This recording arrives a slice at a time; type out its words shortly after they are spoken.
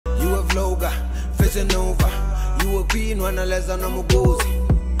Yoga, facing over. You a queen when I less than I'm goes.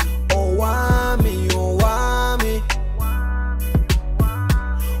 Owamie, Owamie.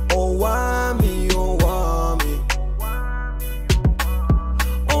 Owamie, Owamie.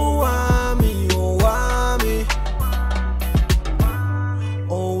 Owamie, Owamie.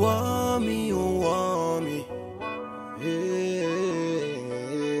 Owamie, Owamie.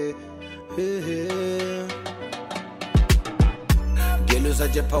 Hey, hey, hey. Girl, you're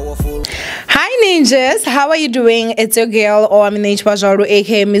such a powerful. Hi ninjas, how are you doing? It's your girl Owamie,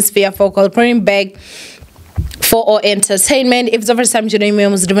 aka Miss Fear Focal, bringing back for our entertainment. If it's the first time joining me,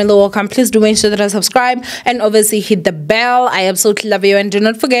 most welcome. Please do make sure that I subscribe and obviously hit the bell. I absolutely love you, and do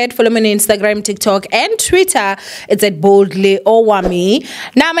not forget, follow me on Instagram, TikTok, and Twitter. It's at boldly Owamie.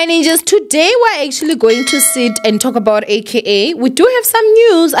 Now, my ninjas, today we're actually going to sit and talk about AKA. We do have some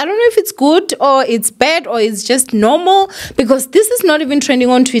news. I don't know if it's good or it's bad or it's just normal, because this is not even trending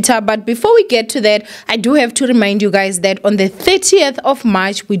on Twitter. But before we get to that, I do have to remind you guys that on the 30th of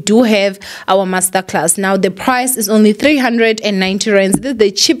March, we do have our masterclass. Now, the price is only 390 rands. This is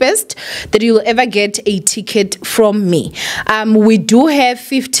the cheapest that you'll ever get a ticket from me. We do have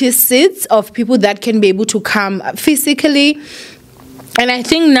 50 seats of people that can be able to come physically. And I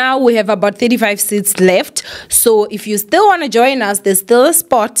think now we have about 35 seats left. So if you still want to join us, there's still a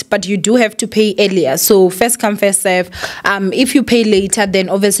spot, but you do have to pay earlier. So first come, first serve. If you pay later, then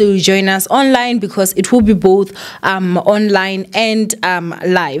obviously you join us online, because it will be both online and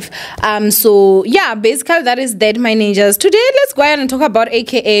live. So yeah, basically that is that, my ninjas. Today, let's go ahead and talk about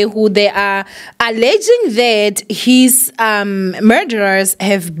AKA, who they are alleging that his murderers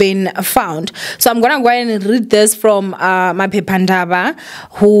have been found. So I'm going to go ahead and read this from my Pepandaba,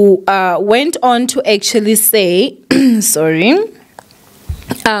 who went on to actually say, sorry,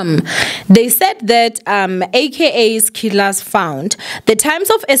 they said that AKA's killers found. The Times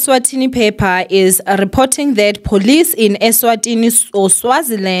of Eswatini paper is reporting that police in Eswatini or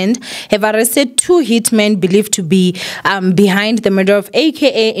Swaziland have arrested 2 hitmen believed to be behind the murder of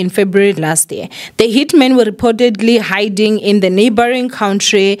AKA in February last year. The hitmen were reportedly hiding in the neighboring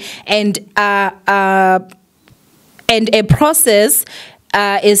country, and a process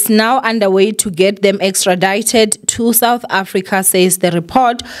is now underway to get them extradited to South Africa, says the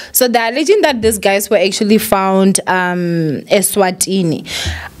report. So they're alleging that these guys were actually found Eswatini.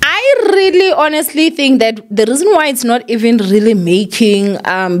 I really honestly think that the reason why it's not even really making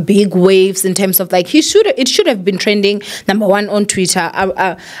big waves in terms of like, it should have been trending #1 on Twitter.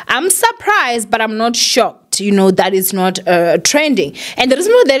 I'm surprised, but I'm not shocked, you know, that it's not trending. And the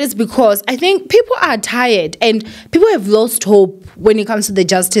reason why that is because I think people are tired and people have lost hope when it comes to the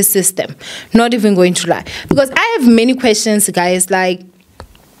justice system. Not even going to lie, because I have many questions, guys, like,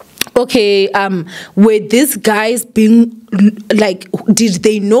 okay, were these guys being, like, did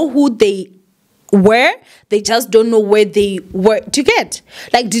they know who they were? They just don't know where they were to get.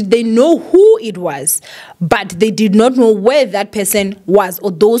 Like, did they know who it was, but they did not know where that person was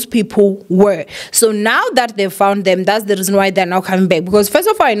or those people were? So now that they found them, that's the reason why they're now coming back. Because first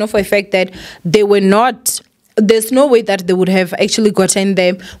of all, I know for a fact that they were not, there's no way that they would have actually gotten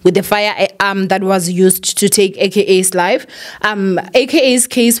them with the firearm that was used to take AKA's life. AKA's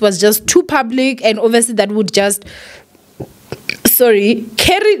case was just too public, and obviously that would just,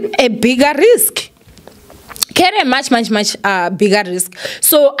 carry a bigger risk. Carry a much bigger risk.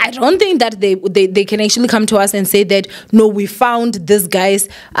 So I don't think that they can actually come to us and say that, no, we found these guys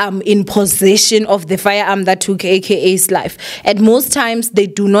in possession of the firearm that took AKA's life. At most times, they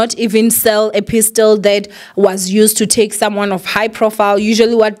do not even sell a pistol that was used to take someone of high profile.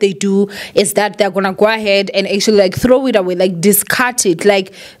 Usually what they do is that they're gonna go ahead and actually like throw it away, like discard it.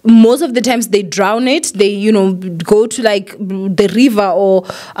 Like most of the times they drown it. They, you know, go to like the river or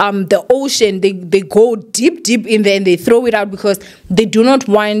the ocean. They go deep in there and they throw it out, because they do not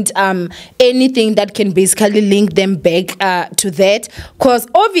want anything that can basically link them back to that. Because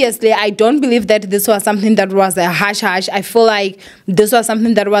obviously I don't believe that this was something that was a hush. I feel like this was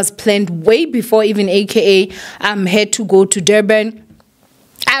something that was planned way before even AKA had to go to Durban.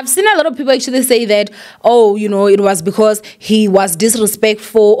 I've seen a lot of people actually say that, oh, you know, it was because he was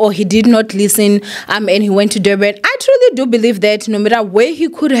disrespectful or he did not listen and he went to Durban. I truly do believe that no matter where he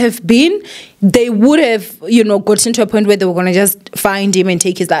could have been, they would have, you know, gotten to a point where they were going to just find him and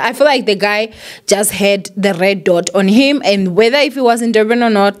take his life. I feel like the guy just had the red dot on him, and whether if he was in Durban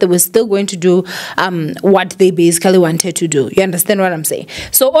or not, they were still going to do what they basically wanted to do. You understand what I'm saying?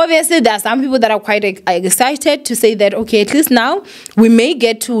 So obviously there are some people that are quite excited to say that, okay, at least now we may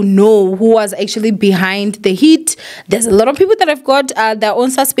get to know who was actually behind the hit, There's a lot of people that have got their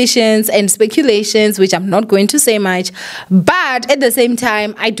own suspicions and speculations, which I'm not going to say much. But at the same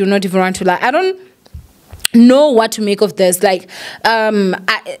time, I do not even want to lie. I don't know what to make of this, like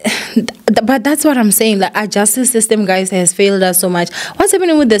but that's what I'm saying, like our justice system, guys, has failed us so much. What's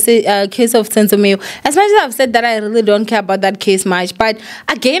happening with the case of Owamie? As much as I've said that I really don't care about that case much, but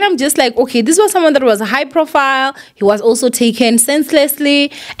again, I'm just like, okay, this was someone that was a high profile. He was also taken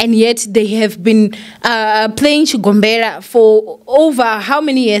senselessly, and yet they have been playing Chigombera for over how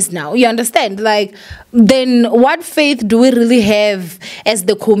many years now? You understand? Like, then what faith do we really have as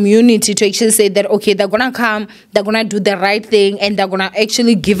the community to actually say that, okay, they're gonna come, they're gonna do the right thing, and they're gonna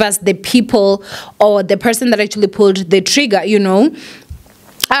actually give us the people or the person that actually pulled the trigger, you know?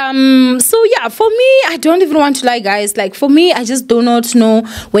 So yeah, for me, I don't even want to lie, guys. Like, for me, I just do not know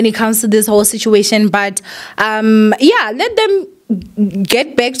when it comes to this whole situation. But yeah, let them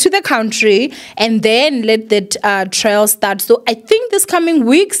get back to the country and then let that trial start. So I think this coming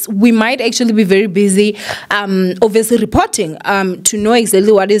weeks we might actually be very busy, obviously reporting to know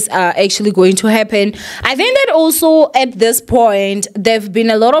exactly what is actually going to happen. I think that also at this point there have been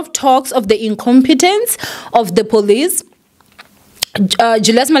a lot of talks of the incompetence of the police.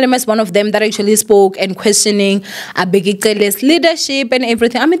 Julius Malema is one of them that actually spoke and questioning Abegikele's leadership and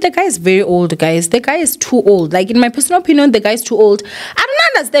everything. I mean, the guy is very old, guys. The guy is too old. Like, in my personal opinion, the guy is too old. I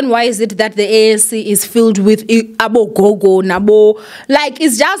don't understand why is it that the ANC is filled with Abo Gogo, Nabo. Like,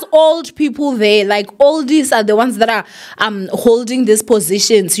 it's just old people there. Like, all these are the ones that are holding these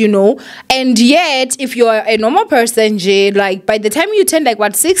positions, you know. And yet, if you're a normal person, Jay, like, by the time you turn, like,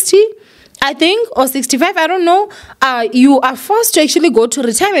 what, 60? I think, or 65, I don't know, you are forced to actually go to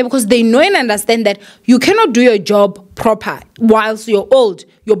retirement because they know and understand that you cannot do your job proper whilst you're old.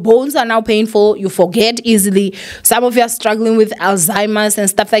 Your bones are now painful, you forget easily. Some of you are struggling with Alzheimer's and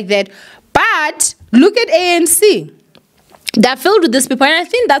stuff like that. But look at ANC. They're filled with these people, and I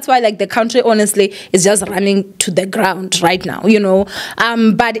think that's why, like, the country honestly is just running to the ground right now, you know.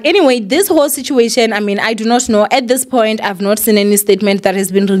 But anyway, this whole situation, I mean, I do not know at this point. I've not seen any statement that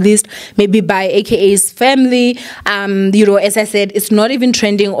has been released, maybe by AKA's family. You know, as I said, it's not even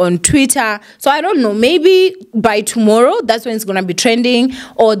trending on Twitter, so I don't know. Maybe by tomorrow, that's when it's gonna be trending,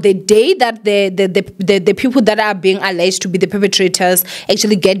 or the day that the people that are being alleged to be the perpetrators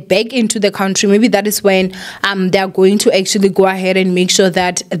actually get back into the country. Maybe that is when they are going to actually go ahead and make sure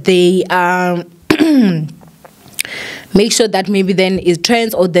that they make sure that maybe then it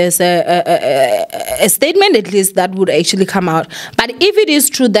trends, or there's a statement at least that would actually come out. But if it is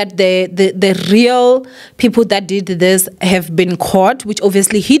true that the real people that did this have been caught, which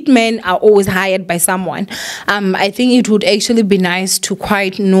obviously hitmen are always hired by someone, I think it would actually be nice to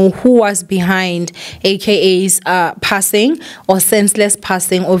quite know who was behind AKA's passing or senseless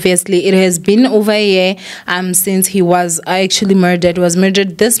passing. Obviously, it has been over a year since he was actually murdered. Was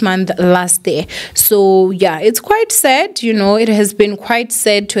murdered this month, last day. So yeah, it's quite sad. You know, it has been quite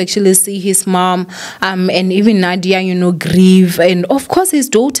sad to actually see his mom and even Nadia, you know, grieve, and of course his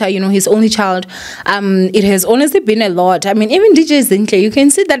daughter, you know, his only child. It has honestly been a lot. I mean, even DJ Zinhle, you can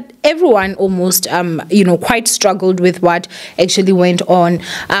see that everyone almost you know, quite struggled with what actually went on,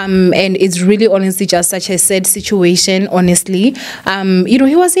 and it's really honestly just such a sad situation, honestly. You know,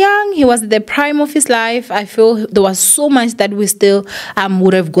 he was young, he was at the prime of his life. I feel there was so much that we still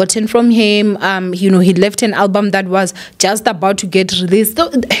would have gotten from him. You know, he left an album that was just about to get released.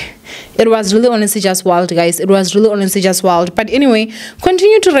 It was really honestly just wild, guys. It was really honestly just wild. But anyway,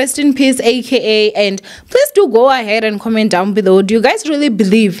 continue to rest in peace, AKA, and please do go ahead and comment down below. Do you guys really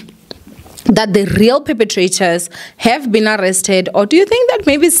believe that the real perpetrators have been arrested, or do you think that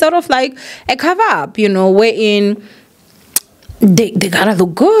maybe it's sort of like a cover-up, you know, wherein they gotta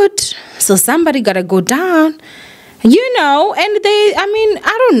look good, so somebody gotta go down, you know? And they, I mean,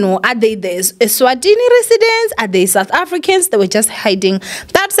 I don't know, are they the Swatini residents? Are they South Africans? They were just hiding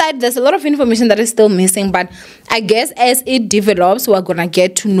that side. There's a lot of information that is still missing, but I guess as it develops, we're gonna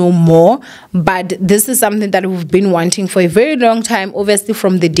get to know more. But this is something that we've been wanting for a very long time, obviously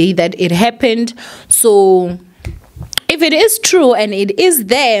from the day that it happened. So if it is true and it is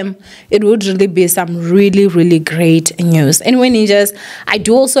them, it would really be some really great news. Anyway, ninjas, I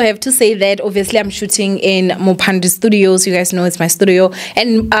do also have to say that obviously I'm shooting in Mopandi Studios. You guys know it's my studio,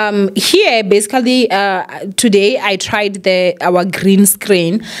 and here basically today I tried our green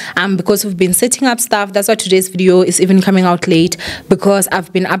screen because we've been setting up stuff. That's why today's video is even coming out late, because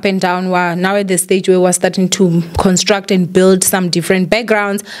I've been up and down. We're now at the stage where we're starting to construct and build some different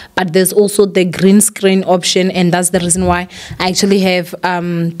backgrounds, but there's also the green screen option, and that's the reason why I actually have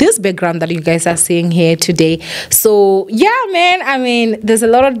this background that you guys are seeing here today. So yeah, man, I mean, there's a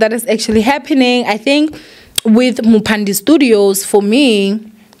lot of that is actually happening. I think with Mupandi Studios, for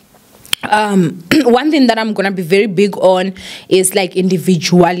me, one thing that I'm gonna be very big on is like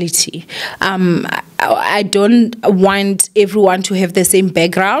individuality. I don't want everyone to have the same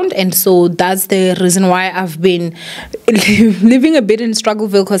background, and so that's the reason why I've been living a bit in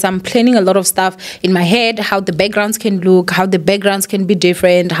Struggleville, because I'm planning a lot of stuff in my head, how the backgrounds can look, how the backgrounds can be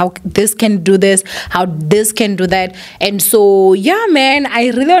different, how this can do this, how this can do that. And so yeah, man, I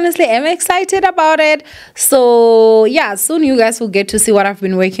really honestly am excited about it. So yeah, soon you guys will get to see what I've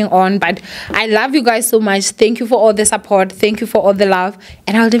been working on. But I love you guys so much. Thank you for all the support, thank you for all the love,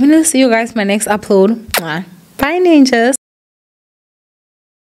 and I'll definitely see you guys in my next upload. Bye, ninjas.